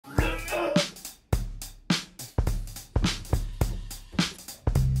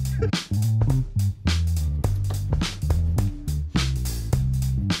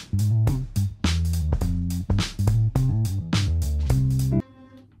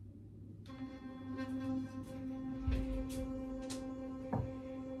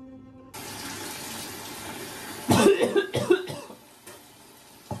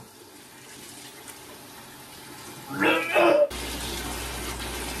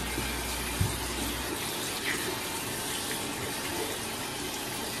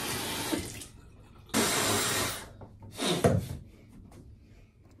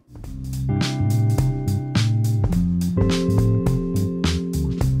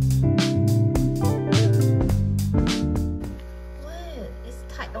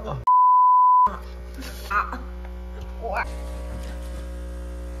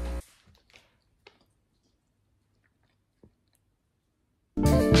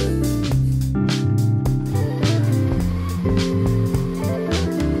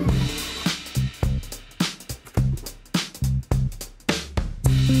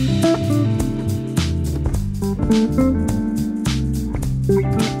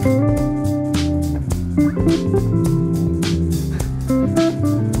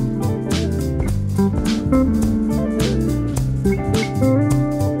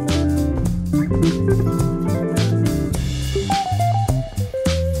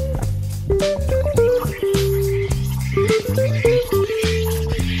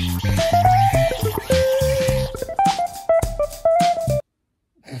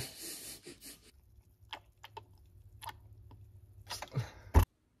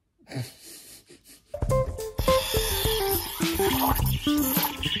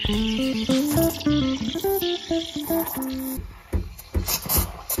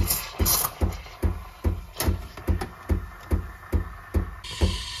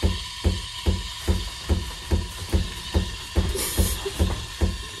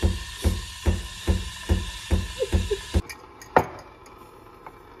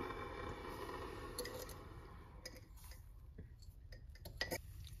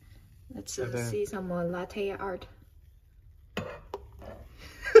Let's see some more latte art.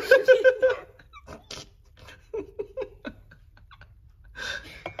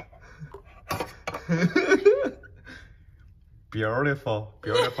 Beautiful,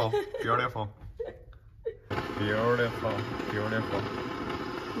 beautiful, beautiful, beautiful, beautiful.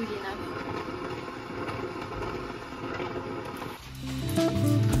 Good enough.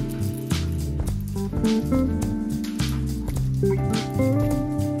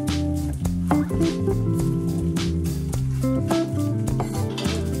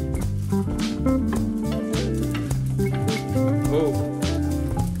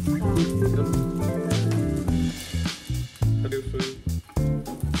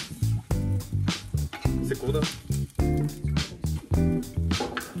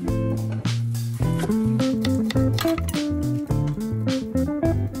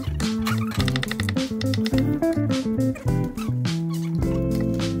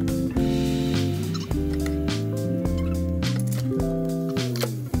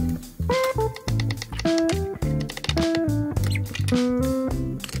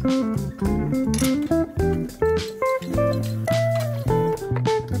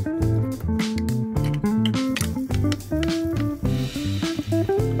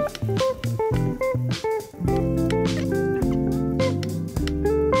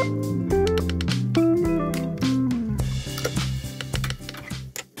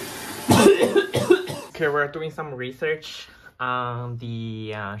 Okay, we're doing some research on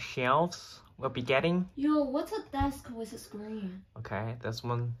the shelves we'll be getting. Yo, what's a desk with a screen? Okay, this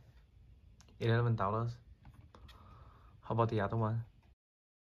one, $11. How about the other one?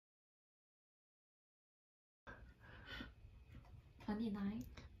 29.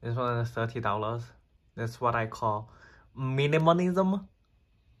 This one is $30. That's what I call minimalism.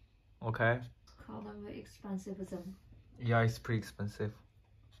 Okay. Call them expensivism. Yeah, it's pretty expensive.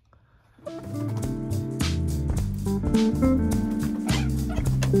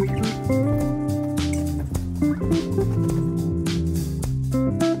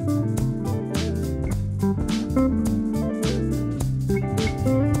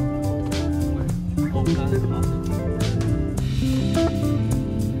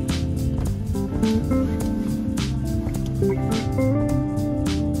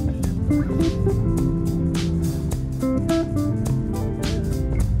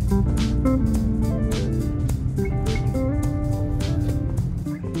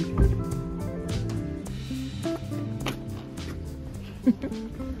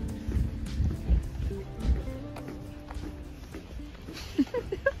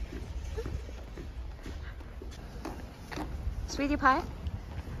 Sweetie pie?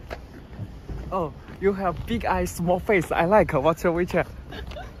 Oh, you have big eyes, small face. I like. What's your WeChat?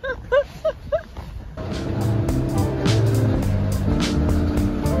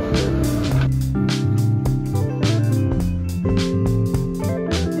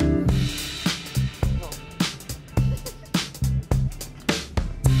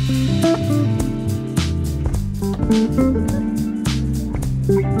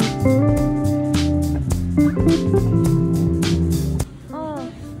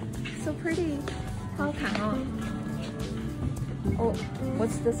 Oh,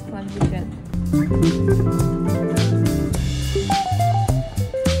 what's this plantation?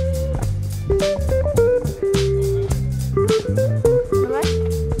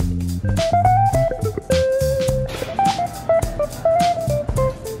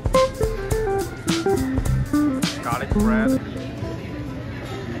 Garlic bread,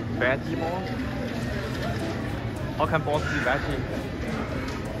 veggie balls. How can balls be veggie?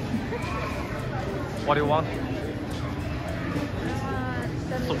 What do you want?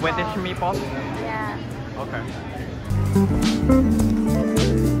 So Swedish meatballs? Yeah. Okay.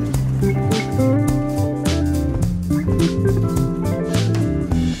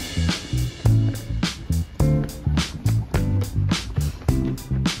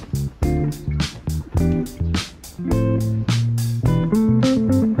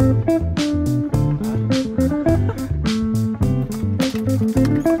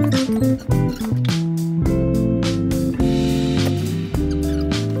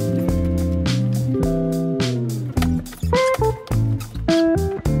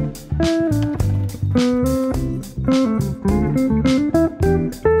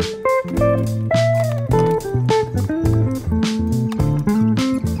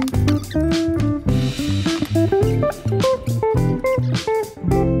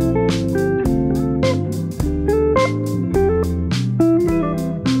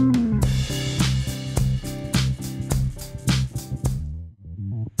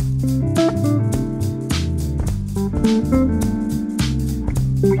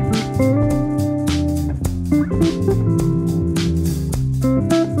 Thank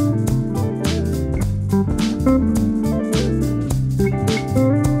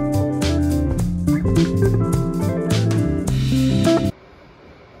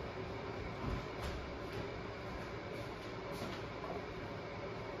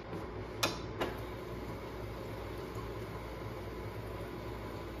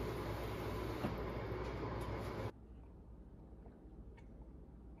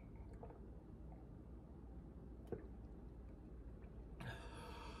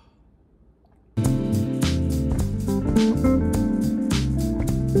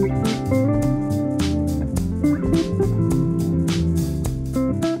you.